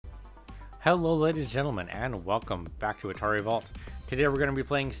Hello ladies and gentlemen, and welcome back to Atari Vault. Today we're going to be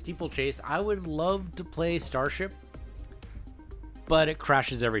playing Steeplechase. I would love to play Starship, but it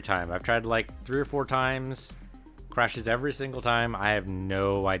crashes every time. I've tried like 3 or 4 times, crashes every single time. I have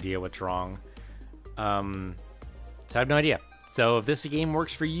no idea what's wrong. So I have no idea. So if this game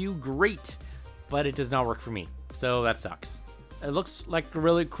works for you, great, but it does not work for me, so that sucks. It looks like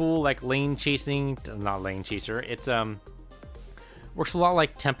really cool, like lane chasing, not lane chaser. It's works a lot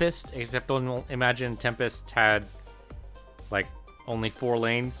like Tempest, except don't imagine Tempest had like only 4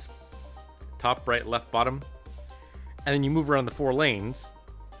 lanes, top, right, left, bottom, and then you move around the 4 lanes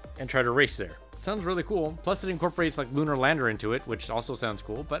and try to race there. Sounds really cool. Plus it incorporates like Lunar Lander into it, which also sounds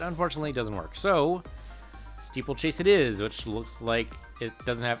cool, but unfortunately it doesn't work. So Steeplechase it is, which looks like it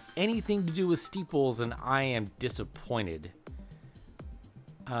doesn't have anything to do with steeples, and I am disappointed.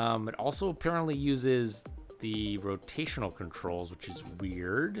 It also apparently uses the rotational controls, which is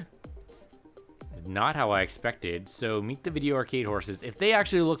weird. Not how I expected. So meet the video arcade horses. If they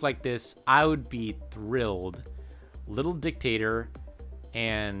actually look like this, I would be thrilled. Little Dictator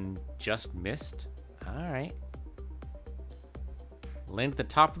and Just Missed. Alright. Land at the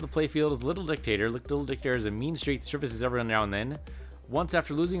top of the playfield is Little Dictator. Little Dictator is a mean streak that surfaces every now and then. Once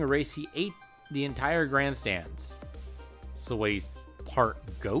after losing a race, he ate the entire grandstands. So what, he's part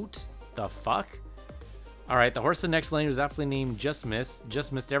goat? The fuck? Alright, the horse in the next lane was aptly named Just Missed.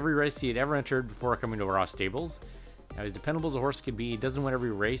 Just missed every race he had ever entered before coming to our stables. Now, as dependable as a horse can be, he doesn't win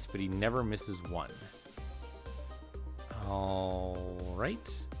every race, but he never misses one. Alright.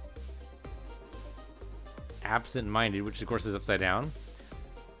 Absent-minded, which of course is upside down.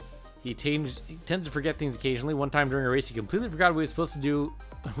 He tends to forget things occasionally. One time during a race, he completely forgot what he was supposed to do,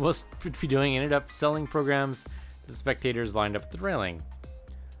 was to be doing, and ended up selling programs to the spectators lined up at the railing.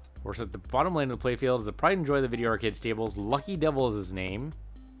 Horse at the bottom lane of the playfield is a pride and joy of the video arcade stables. Lucky Devil is his name.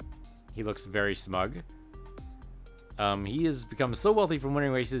 He looks very smug. He has become so wealthy from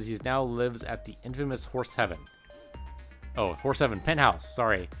winning races, he now lives at the infamous Horse Heaven. Oh, Horse Heaven, penthouse,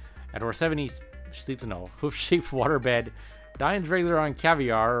 sorry. At Horse Heaven, he sleeps in a hoof-shaped waterbed, dines regularly on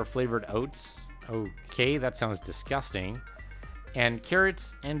caviar or flavored oats. Okay, that sounds disgusting. And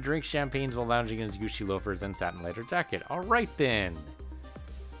carrots, and drinks champagnes while lounging in his Gucci loafers and satin leather jacket. Alright then.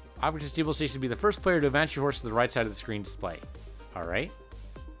 Object of Steeplechase should be the first player to advance your horse to the right side of the screen display. Alright.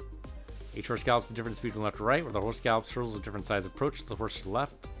 Each horse gallops at different speed from left to right, where the horse gallops hurdles of different size approach the horse to the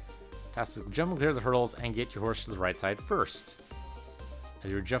left. Task is to jump and clear the hurdles and get your horse to the right side first. As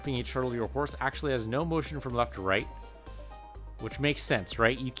you're jumping each hurdle, your horse actually has no motion from left to right, which makes sense,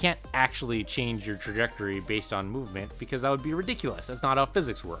 right? You can't actually change your trajectory based on movement, because that would be ridiculous. That's not how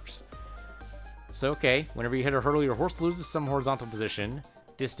physics works. So, okay, whenever you hit a hurdle, your horse loses some horizontal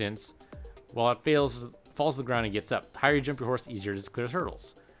distance, while it falls to the ground and gets up. The higher you jump your horse, the easier it is to clear the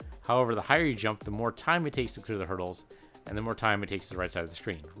hurdles. However, the higher you jump, the more time it takes to clear the hurdles, and the more time it takes to the right side of the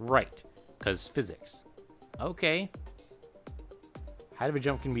screen. Right, because physics. Okay. Height of a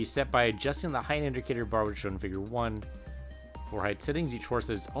jump can be set by adjusting the height indicator bar, which is shown in figure 1. For height settings, each horse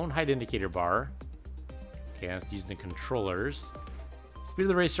has its own height indicator bar. Okay, that's using the controllers. Speed of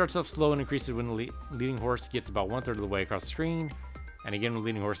the race starts off slow and increases when the leading horse gets about 1/3 of the way across the screen. And again, when the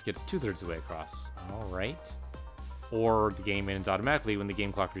leading horse gets 2/3 of the way across. Alright. Or the game ends automatically when the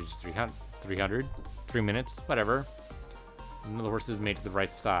game clock reaches 3 minutes, whatever. And the horse is made to the right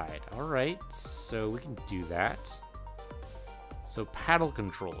side. Alright, so we can do that. So, paddle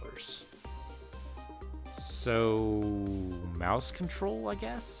controllers. So, mouse control, I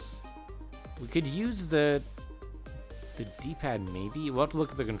guess? We could use the D-pad, maybe? We'll have to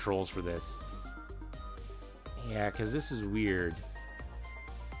look at the controls for this. Yeah, because this is weird.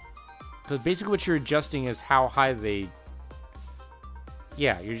 Because basically what you're adjusting is how high they...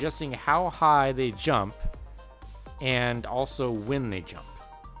 Yeah, you're adjusting how high they jump, and also when they jump.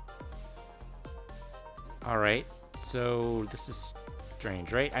 Alright, so this is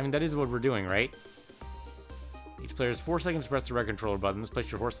strange, right? I mean, that is what we're doing, right? Each player has 4 seconds to press the red controller button. Place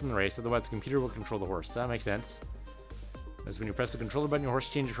your horse in the race, otherwise the computer will control the horse. That makes sense. As when you press the controller button, your horse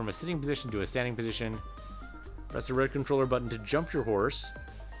changes from a sitting position to a standing position. Press the red controller button to jump your horse.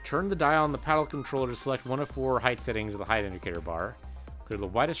 Turn the dial on the paddle controller to select one of 4 height settings of the height indicator bar. Clear the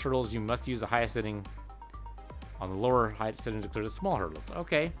widest hurdles. You must use the highest setting on the lower height setting to clear the small hurdles.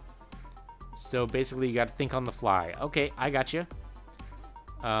 Okay. So basically you got to think on the fly. Okay, I got you.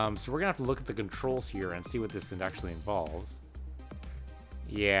 So we're going to have to look at the controls here and see what this actually involves.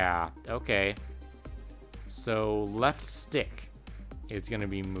 Yeah, okay. So left stick is going to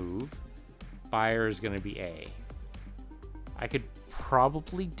be move. Fire is going to be A. I could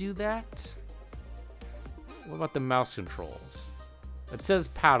probably do that. What about the mouse controls? It says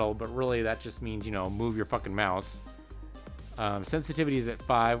paddle, but really that just means, you know, move your fucking mouse. Sensitivity is at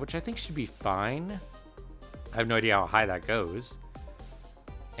 5, which I think should be fine. I have no idea how high that goes.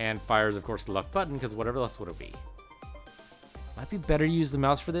 And fire is, of course, the left button, because whatever else would it be? Might be better to use the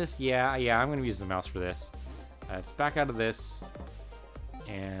mouse for this. Yeah, I'm going to use the mouse for this. Let's back out of this.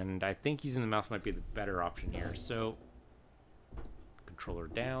 And I think using the mouse might be the better option here. So, controller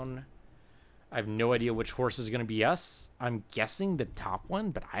down. I have no idea which horse is going to be us. I'm guessing the top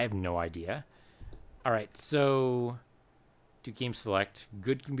one, but I have no idea. All right, so do game select.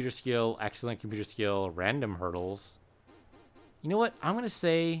 Good computer skill, excellent computer skill, random hurdles. You know what? I'm going to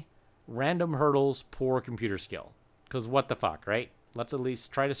say random hurdles, poor computer skill. Because what the fuck, right? Let's at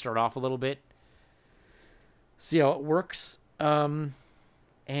least try to start off a little bit. See how it works. And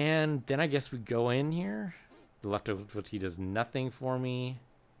then I guess we go in here. The left difficulty does nothing for me.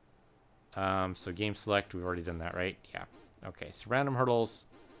 So game select, we've already done that, right? Yeah. Okay, so random hurdles,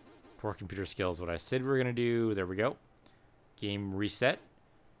 poor computer skills, what I said we were going to do. There we go. Game reset.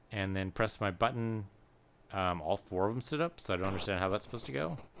 And then press my button. All 4 of them stood up, so I don't understand how that's supposed to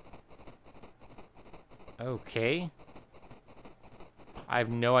go. Okay. I have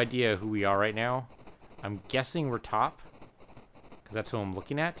no idea who we are right now. I'm guessing we're top, because that's who I'm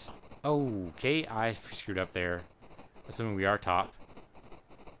looking at. Okay, I screwed up there. Assuming we are top.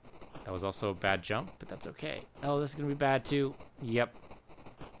 That was also a bad jump, but that's okay. Oh, this is going to be bad too. Yep.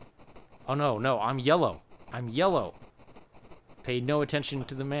 Oh, no, I'm yellow. I'm yellow. Pay no attention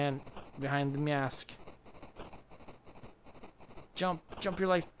to the man behind the mask. Jump your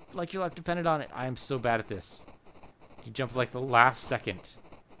life like your life depended on it. I am so bad at this. You jumped like the last second.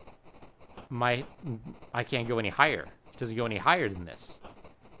 I can't go any higher. It doesn't go any higher than this.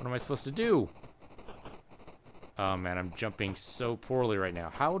 What am I supposed to do? Oh, man, I'm jumping so poorly right now.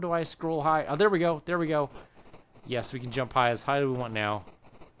 How do I scroll high? Oh, there we go. There we go. Yes, we can jump high as high as we want now.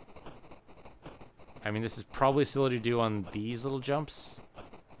 I mean, this is probably silly to do on these little jumps.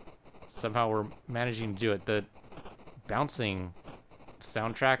 Somehow we're managing to do it. The bouncing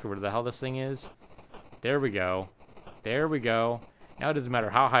soundtrack, or whatever the hell this thing is. There we go. There we go. Now it doesn't matter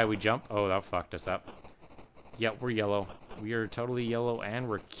how high we jump. Oh, that fucked us up. Yep, we're yellow. We are totally yellow, and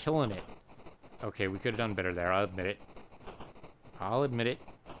we're killing it. Okay, we could have done better there. I'll admit it. I'll admit it.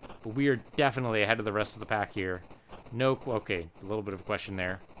 But we are definitely ahead of the rest of the pack here. No, okay, a little bit of a question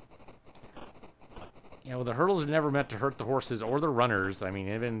there. You know, the hurdles are never meant to hurt the horses or the runners. I mean,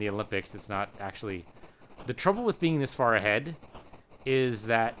 even in the Olympics, it's not actually... The trouble with being this far ahead is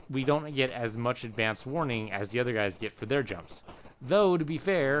that we don't get as much advanced warning as the other guys get for their jumps. Though, to be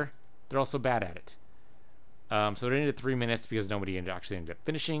fair, they're also bad at it. So it ended at 3 minutes because nobody actually ended up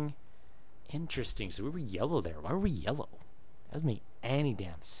finishing. Interesting. So we were yellow there. Why were we yellow? That doesn't make any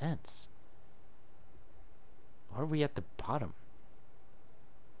damn sense. Why are we at the bottom?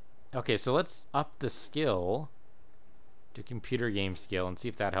 Okay, so let's up the skill to computer game skill and see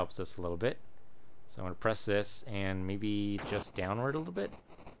if that helps us a little bit. So I'm going to press this and maybe just downward a little bit.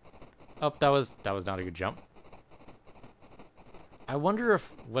 Oh, that was not a good jump. I wonder if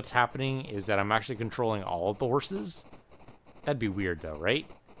what's happening is that I'm actually controlling all of the horses. That'd be weird though, right?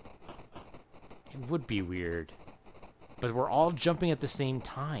 It would be weird. But we're all jumping at the same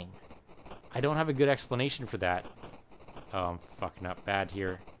time. I don't have a good explanation for that. Oh, I'm fucking up bad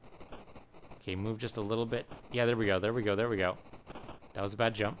here. Okay, move just a little bit. Yeah, there we go, there we go, there we go. That was a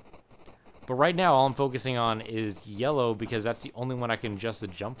bad jump. But right now, all I'm focusing on is yellow because that's the only one I can adjust the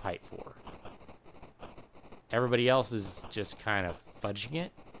jump height for. Everybody else is just kind of fudging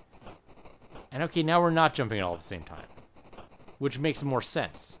it. And okay, now we're not jumping all at the same time, which makes more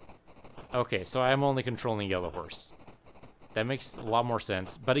sense. Okay, so I'm only controlling yellow horse. That makes a lot more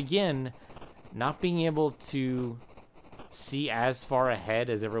sense. But again, not being able to see as far ahead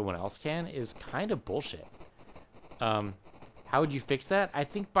as everyone else can is kind of bullshit. How would you fix that? I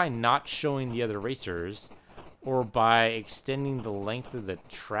think by not showing the other racers, or by extending the length of the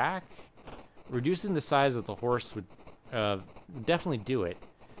track. Reducing the size of the horse would definitely do it.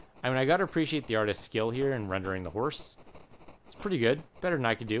 I mean, I gotta appreciate the artist's skill here in rendering the horse. It's pretty good. Better than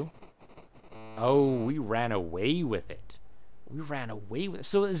I could do. Oh, we ran away with it. We ran away with it.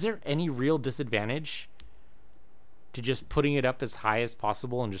 So is there any real disadvantage to just putting it up as high as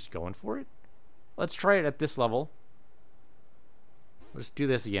possible and just going for it? Let's try it at this level. Let's do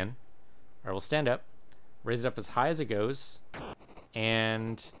this again. All right, we'll stand up, raise it up as high as it goes,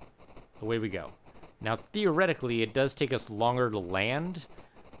 and away we go. Now, theoretically, it does take us longer to land,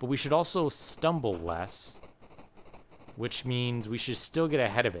 but we should also stumble less, which means we should still get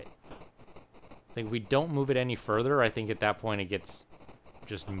ahead of it. I think if we don't move it any further, I think at that point it gets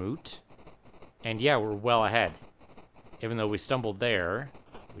just moot. And yeah, we're well ahead. Even though we stumbled there.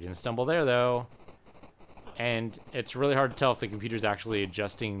 We didn't stumble there, though. And it's really hard to tell if the computer's actually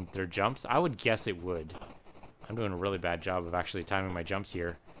adjusting their jumps. I would guess it would. I'm doing a really bad job of actually timing my jumps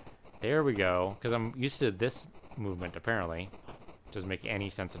here. There we go. Because I'm used to this movement, apparently. Doesn't make any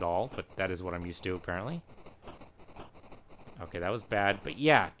sense at all, but that is what I'm used to, apparently. Okay, that was bad. But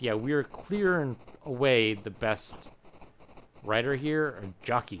yeah, we're clearing away the best rider here. Or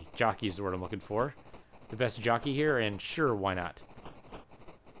jockey. Jockey is the word I'm looking for. The best jockey here, and sure, why not?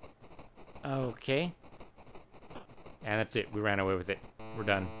 Okay. And that's it. We ran away with it. We're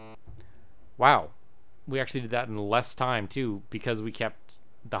done. Wow. We actually did that in less time, too, because we kept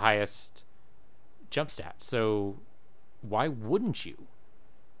the highest jump stat. So, why wouldn't you?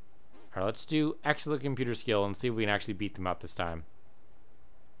 Alright, let's do excellent computer skill and see if we can actually beat them out this time.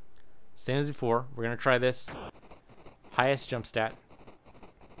 Same as before. We're going to try this. Highest jump stat.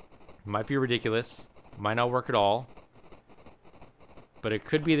 Might be ridiculous. Might not work at all. But it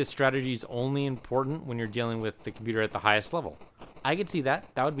could be the strategy is only important when you're dealing with the computer at the highest level. I could see that.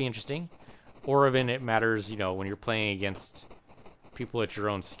 That would be interesting. Or even it matters, you know, when you're playing against people at your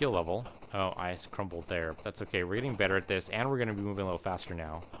own skill level. Oh, I crumbled there. But that's okay. We're getting better at this, and we're going to be moving a little faster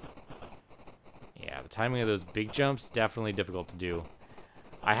now. Yeah, the timing of those big jumps, definitely difficult to do.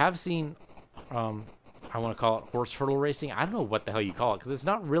 I have seen, I want to call it horse hurdle racing. I don't know what the hell you call it, because it's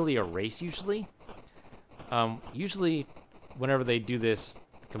not really a race usually. Usually, whenever they do this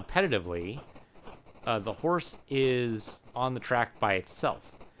competitively, the horse is on the track by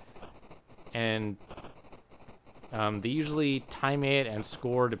itself. And they usually time it and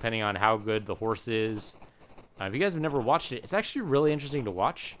score depending on how good the horse is. If you guys have never watched it, it's actually really interesting to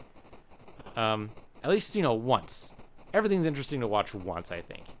watch. At least, you know, once. Everything's interesting to watch once, I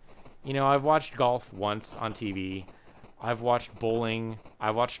think. You know, I've watched golf once on TV. I've watched bowling.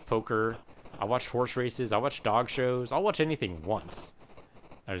 I've watched poker. I watched horse races. I watched dog shows. I'll watch anything once.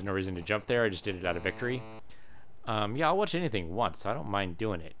 There's no reason to jump there. I just did it out of victory. Yeah, I'll watch anything once. I don't mind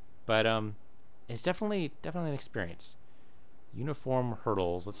doing it. But it's definitely an experience. Uniform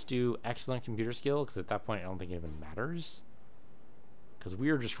hurdles. Let's do excellent computer skill, because at that point I don't think it even matters. Because we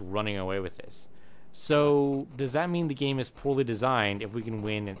are just running away with this. So, does that mean the game is poorly designed if we can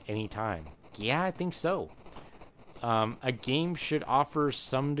win at any time? Yeah, I think so. A game should offer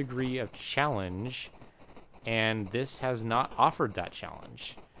some degree of challenge, and this has not offered that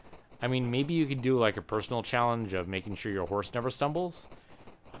challenge. I mean, maybe you could do like a personal challenge of making sure your horse never stumbles.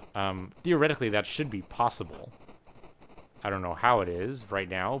 Theoretically, that should be possible. I don't know how it is right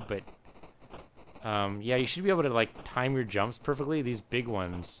now, but yeah, you should be able to like time your jumps perfectly. These big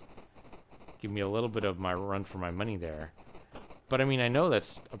ones give me a little bit of my run for my money there. But I mean, I know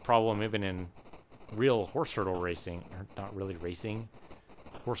that's a problem even in real horse hurdle racing, or not really racing.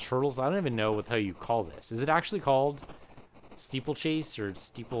 Horse hurdles, I don't even know what the hell you call this. Is it actually called Steeplechase or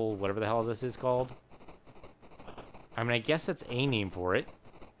Steeple, whatever the hell this is called? I mean, I guess that's a name for it.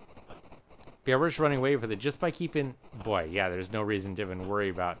 But yeah, we're just running away with it just by keeping... Boy, yeah, there's no reason to even worry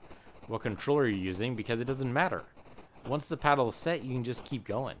about what controller you're using, because it doesn't matter. Once the paddle is set, you can just keep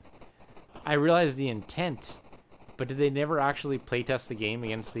going. I realize the intent, but did they never actually playtest the game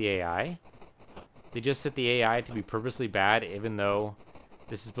against the AI? They just set the AI to be purposely bad, even though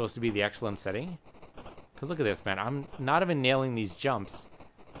this is supposed to be the excellent setting? Because look at this, man. I'm not even nailing these jumps,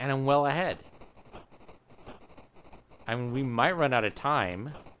 and I'm well ahead. I mean, we might run out of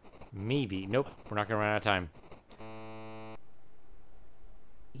time. Maybe. Nope, we're not going to run out of time.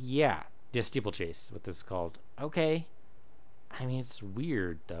 Yeah, Steeplechase, what this is called. Okay. I mean, it's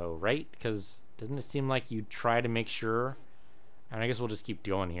weird, though, right? Because doesn't it seem like you try to make sure... And I guess we'll just keep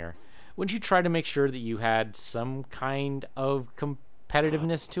going here. Wouldn't you try to make sure that you had some kind of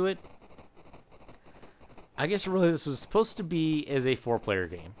competitiveness to it? I guess really this was supposed to be as a 4-player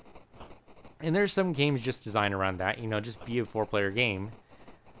game. And there's some games just designed around that. You know, just be a 4-player game.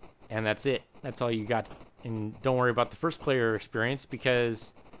 And that's it. That's all you got. And don't worry about the first-player experience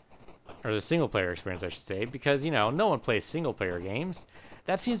because... Or the single-player experience, I should say. Because, you know, no one plays single-player games.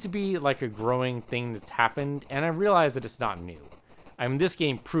 That seems to be like a growing thing that's happened. And I realize that it's not new. I mean, this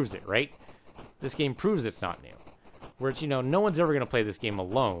game proves it, right? This game proves it's not new. Where it's, you know, no one's ever going to play this game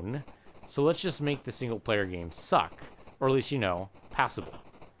alone. So let's just make the single-player game suck. Or at least, you know, passable.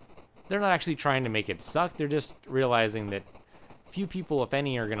 They're not actually trying to make it suck. They're just realizing that few people, if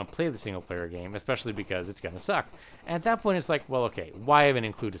any, are going to play the single-player game, especially because it's going to suck. And at that point, it's like, well, okay, why even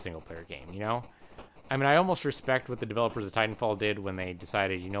include a single-player game, you know? I mean, I almost respect what the developers of Titanfall did when they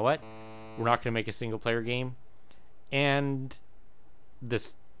decided, you know what? We're not going to make a single-player game. And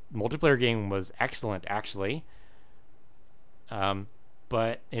this multiplayer game was excellent, actually.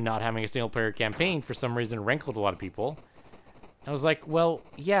 But in not having a single-player campaign, for some reason, rankled a lot of people. I was like, well,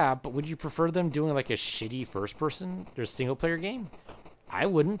 yeah, but would you prefer them doing like a shitty first person or single player game? I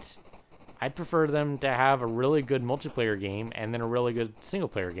wouldn't. I'd prefer them to have a really good multiplayer game and then a really good single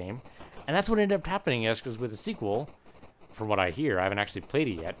player game. And that's what ended up happening, yes, because with the sequel, from what I hear, I haven't actually played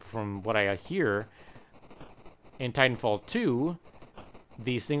it yet, from what I hear, in Titanfall 2,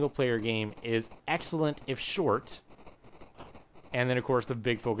 the single player game is excellent if short. And then, of course, the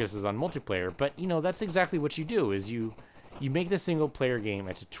big focus is on multiplayer. But, you know, that's exactly what you do, is you make the single player game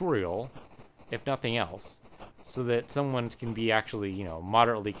a tutorial, if nothing else, so that someone can be actually, you know,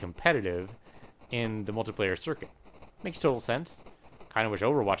 moderately competitive in the multiplayer circuit. Makes total sense. Kind of wish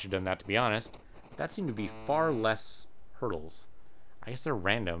Overwatch had done that, to be honest. That seemed to be far less hurdles. I guess they're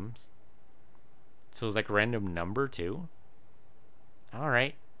randoms. So it's like a random number, too?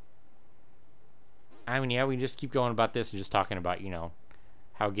 Alright. I mean, yeah, we just keep going about this and just talking about, you know,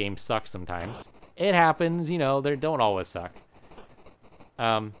 how games suck sometimes. It happens, you know, they don't always suck.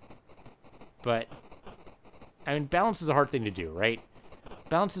 But, I mean, balance is a hard thing to do, right?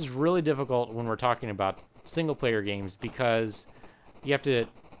 Balance is really difficult when we're talking about single-player games because you have to,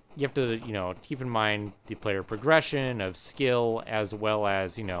 you know, keep in mind the player progression of skill as well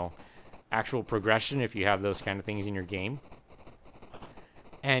as, you know, actual progression if you have those kind of things in your game.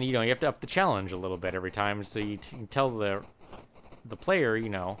 And, you know, you have to up the challenge a little bit every time so you can tell the player, you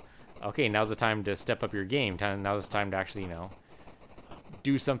know, okay, now's the time to step up your game. Now's the time to actually, you know,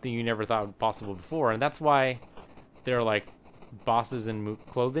 do something you never thought possible before. And that's why they're like bosses in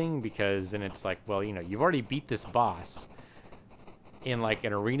clothing, because then it's like, well, you know, you've already beat this boss in like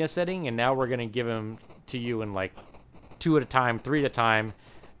an arena setting, and now we're going to give him to you in like 2 at a time, 3 at a time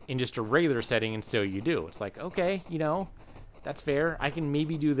in just a regular setting, and so you do. It's like, okay, you know, that's fair. I can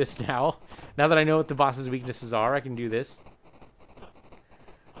maybe do this now. Now that I know what the boss's weaknesses are, I can do this.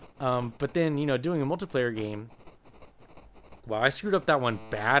 But then, you know, doing a multiplayer game, well, I screwed up that one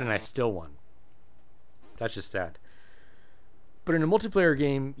bad and I still won. That's just sad. But in a multiplayer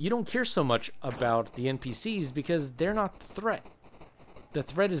game, you don't care so much about the NPCs because they're not the threat. The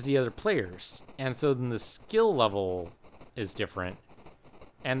threat is the other players. And so then the skill level is different.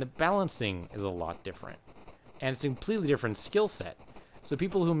 And the balancing is a lot different. And it's a completely different skill set. So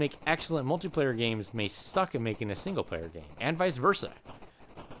people who make excellent multiplayer games may suck at making a single player game. And vice versa.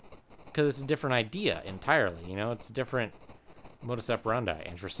 Because it's a different idea entirely, you know? It's a different modus operandi.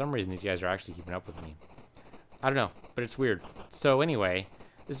 And for some reason, these guys are actually keeping up with me. I don't know, but it's weird. So anyway,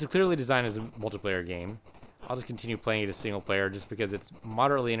 this is clearly designed as a multiplayer game. I'll just continue playing it as single player just because it's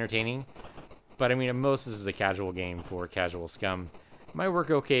moderately entertaining. But I mean, at most, this is a casual game for casual scum. It might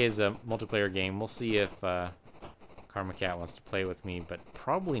work okay as a multiplayer game. We'll see if Karma Cat wants to play with me, but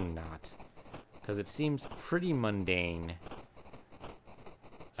probably not. Because it seems pretty mundane.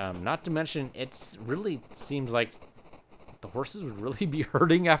 Not to mention, it really seems like the horses would really be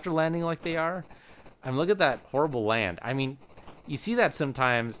hurting after landing like they are. I mean, look at that horrible land. I mean, you see that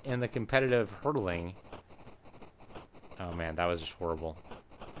sometimes in the competitive hurdling. Oh man, that was just horrible.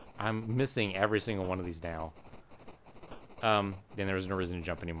 I'm missing every single one of these now. Then there was no reason to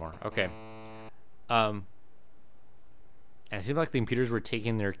jump anymore. Okay. And it seemed like the computers were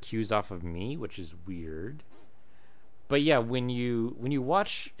taking their cues off of me, which is weird. But yeah, when you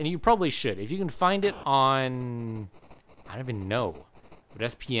watch, and you probably should, if you can find it on, I don't even know. Would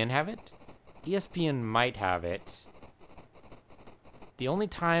SPN have it? ESPN might have it. The only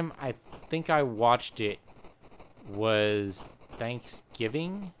time I think I watched it was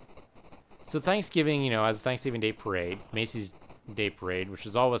Thanksgiving. So Thanksgiving, you know, as Thanksgiving Day Parade, Macy's Day Parade, which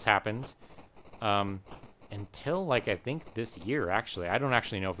has always happened, until, like, I think this year, actually. I don't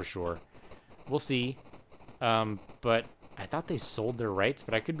actually know for sure. We'll see. But I thought they sold their rights,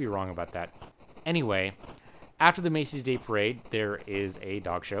 but I could be wrong about that. Anyway, after the Macy's Day Parade, there is a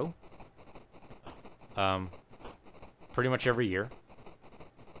dog show. Pretty much every year.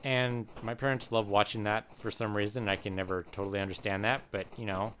 And my parents love watching that for some reason. I can never totally understand that, but, you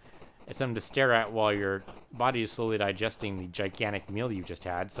know, it's something to stare at while your body is slowly digesting the gigantic meal you just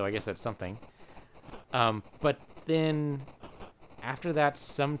had, so I guess that's something. But then after that,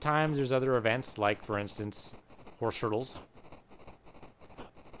 sometimes there's other events, like, for instance, horse hurdles.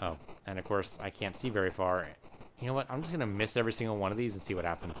 Oh, and of course, I can't see very far. You know what? I'm just going to miss every single one of these and see what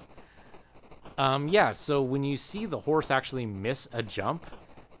happens. Yeah, so when you see the horse actually miss a jump,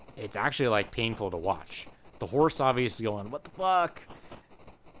 it's actually, like, painful to watch. The horse obviously going, what the fuck?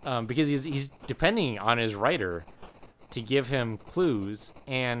 Because he's depending on his rider to give him clues,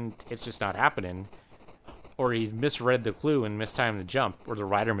 and it's just not happening. Or he's misread the clue and mistimed the jump, or the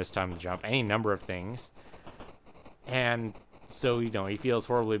rider mistimed the jump, any number of things. And so, you know, he feels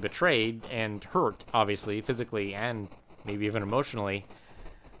horribly betrayed and hurt, obviously, physically and maybe even emotionally.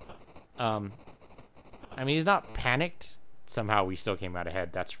 I mean, he's not panicked. Somehow we still came out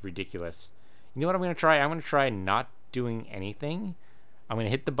ahead. That's ridiculous. You know what I'm going to try? I'm going to try not doing anything. I'm going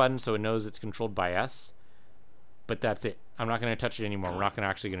to hit the button so it knows it's controlled by us. But that's it. I'm not going to touch it anymore. We're not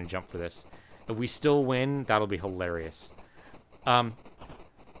actually going to jump for this. If we still win, that'll be hilarious.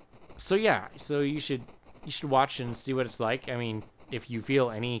 So yeah, so you should watch and see what it's like. I mean, if you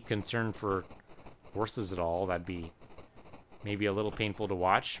feel any concern for horses at all, that'd be maybe a little painful to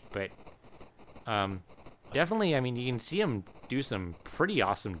watch, but definitely, I mean, you can see them do some pretty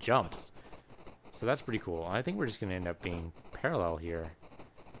awesome jumps. So that's pretty cool. I think we're just going to end up being parallel here.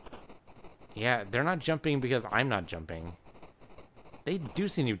 Yeah, they're not jumping because I'm not jumping. They do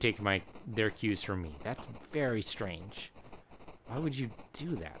seem to take their cues from me. That's very strange. Why would you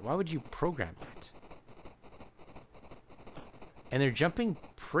do that? Why would you program that? And they're jumping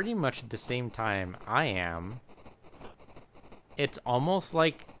pretty much at the same time I am. It's almost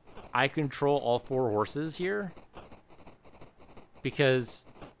like I control all 4 horses here. Because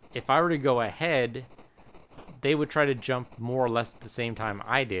if I were to go ahead, they would try to jump more or less at the same time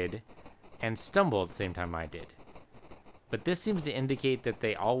I did and stumble at the same time I did. But this seems to indicate that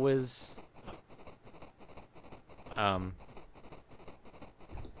they always move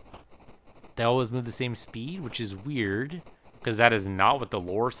the same speed, which is weird, because that is not what the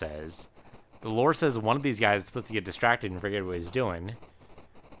lore says. The lore says one of these guys is supposed to get distracted and forget what he's doing.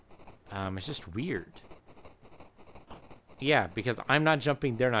 It's just weird. Yeah, because I'm not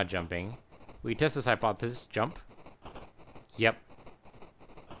jumping, they're not jumping. We test this hypothesis. Jump. Yep.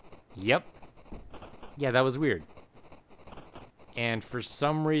 Yep. Yeah, that was weird. And for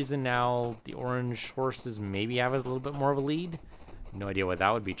some reason now, the orange horses maybe have a little bit more of a lead. No idea why that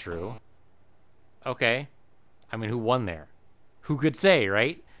would be true. Okay. I mean, who won there? Who could say,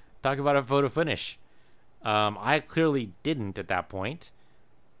 right? Talk about a photo finish. I clearly didn't at that point.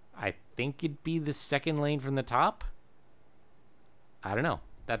 I think it'd be the second lane from the top. I don't know.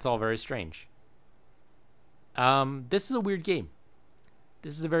 That's all very strange. This is a weird game.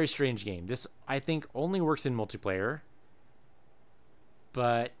 This is a very strange game. This, I think, only works in multiplayer.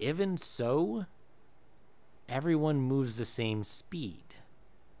 But even so, everyone moves the same speed.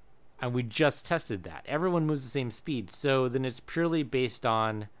 And we just tested that. Everyone moves the same speed. So then it's purely based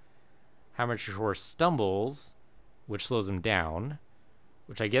on how much your horse stumbles, which slows him down,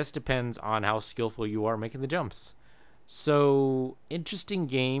 which I guess depends on how skillful you are making the jumps. So, interesting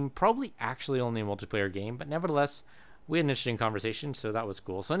game. Probably actually only a multiplayer game, but nevertheless, we had an interesting conversation, so that was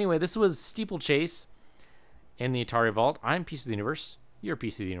cool. So anyway, this was Steeplechase in the Atari Vault. I'm Piece of the Universe. You're a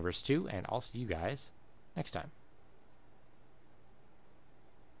Piece of the Universe too, and I'll see you guys next time.